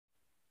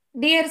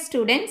Dear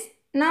students,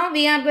 now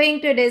we are going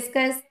to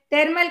discuss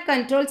thermal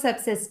control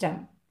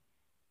subsystem.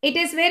 It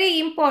is very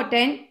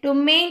important to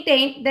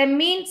maintain the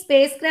mean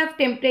spacecraft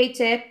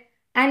temperature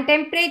and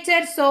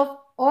temperatures of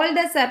all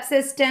the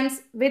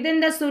subsystems within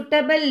the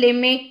suitable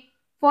limit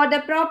for the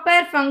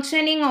proper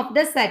functioning of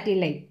the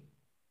satellite,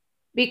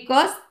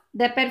 because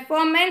the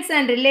performance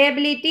and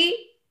reliability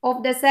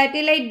of the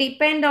satellite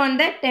depend on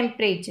the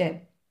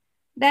temperature.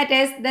 That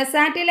is, the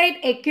satellite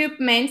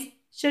equipments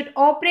should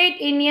operate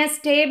in a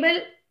stable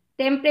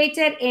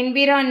temperature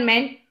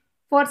environment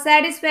for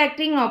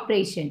satisfactory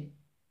operation.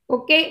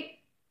 Okay,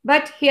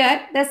 but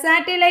here the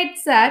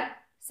satellites are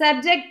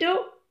subject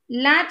to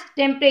large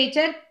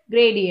temperature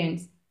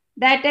gradients.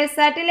 That is,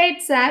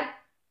 satellites are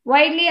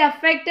widely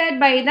affected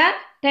by the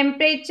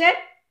temperature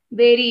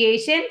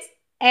variations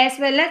as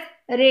well as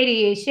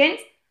radiations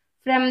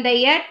from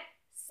the earth,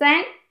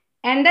 sun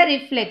and the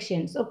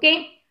reflections.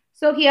 Okay,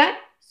 so here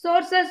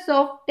sources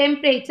of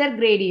temperature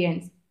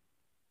gradients.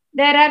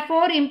 There are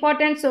four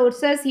important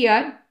sources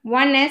here.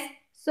 One is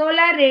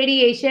solar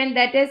radiation,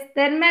 that is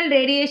thermal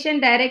radiation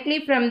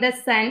directly from the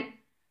sun.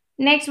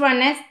 Next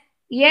one is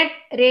earth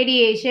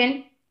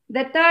radiation.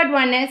 The third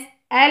one is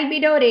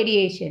albedo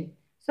radiation.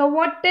 So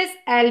what is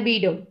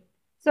albedo?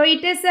 So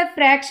it is a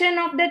fraction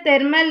of the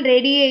thermal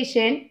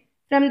radiation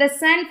from the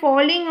sun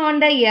falling on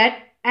the earth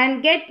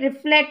and get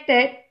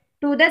reflected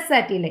to the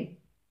satellite.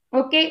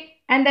 Okay,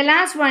 and the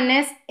last one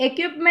is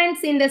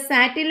equipments in the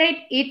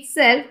satellite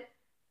itself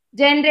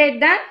generate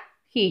the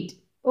heat.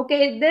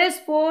 Okay, these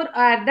four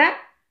are the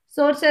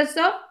sources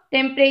of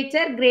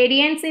temperature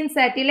gradients in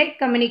satellite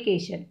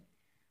communication.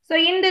 So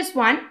in this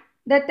one,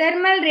 the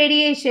thermal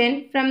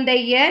radiation from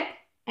the earth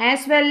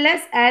as well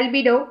as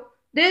albedo,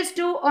 these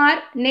two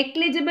are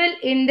negligible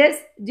in this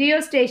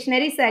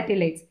geostationary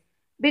satellites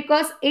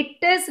because it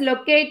is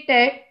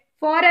located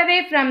far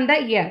away from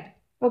the earth.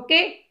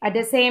 Okay, at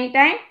the same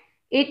time,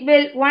 it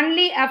will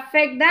only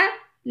affect the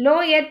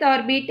low earth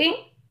orbiting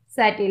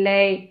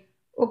satellite.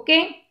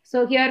 Okay,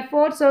 so here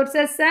four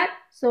sources are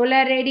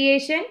solar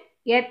radiation,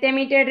 earth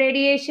emitted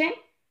radiation,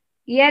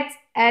 earth's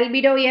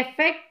albedo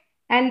effect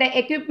and the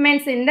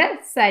equipments in the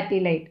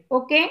satellite.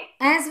 Okay,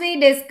 as we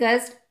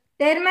discussed,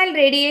 thermal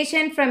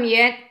radiation from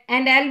earth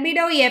and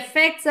albedo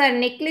effects are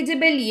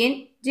negligible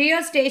in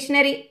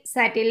geostationary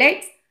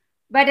satellites,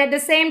 but at the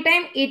same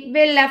time it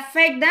will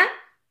affect the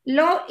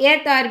low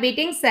earth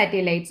orbiting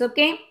satellites.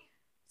 Okay,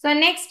 so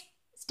next,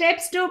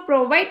 steps to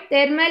provide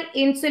thermal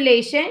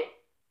insulation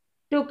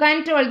to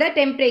control the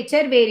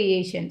temperature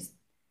variations.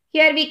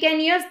 Here we can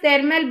use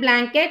thermal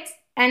blankets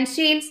and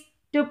shields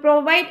to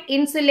provide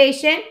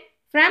insulation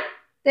from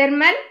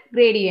thermal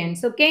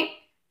gradients. Okay.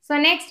 So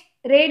next,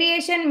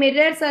 radiation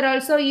mirrors are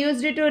also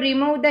used to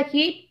remove the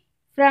heat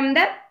from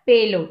the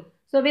payload.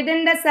 So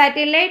within the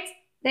satellites,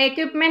 the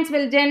equipments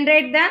will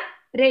generate the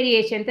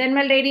radiation,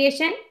 thermal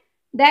radiation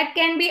that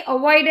can be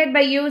avoided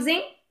by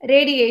using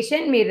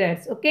radiation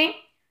mirrors. Okay.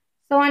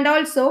 So and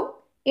also,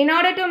 in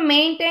order to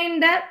maintain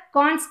the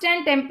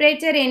constant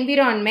temperature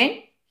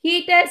environment,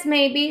 heaters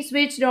may be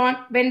switched on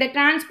when the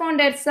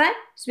transponders are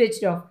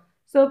switched off.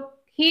 So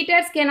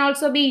heaters can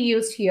also be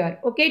used here,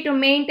 okay, to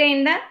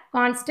maintain the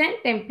constant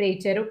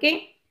temperature.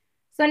 Okay.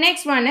 So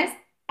next one is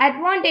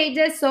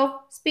advantages of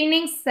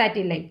spinning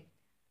satellite.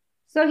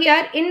 So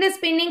here in the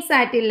spinning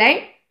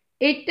satellite,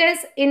 it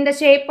is in the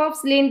shape of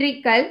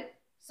cylindrical.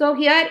 So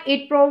here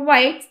it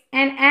provides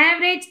an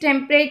average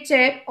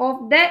temperature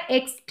of the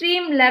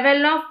extreme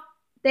level of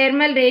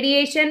thermal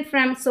radiation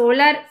from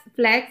solar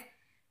flux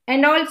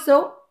and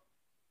also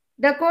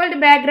the cold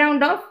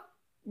background of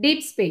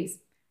deep space.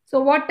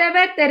 So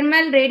whatever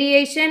thermal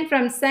radiation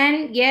from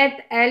sun,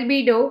 earth,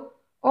 albedo,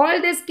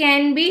 all this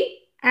can be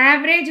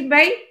averaged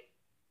by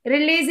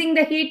releasing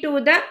the heat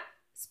to the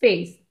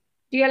space.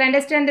 Do you all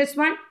understand this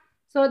one?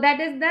 So that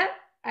is the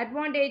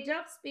advantage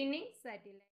of spinning satellite.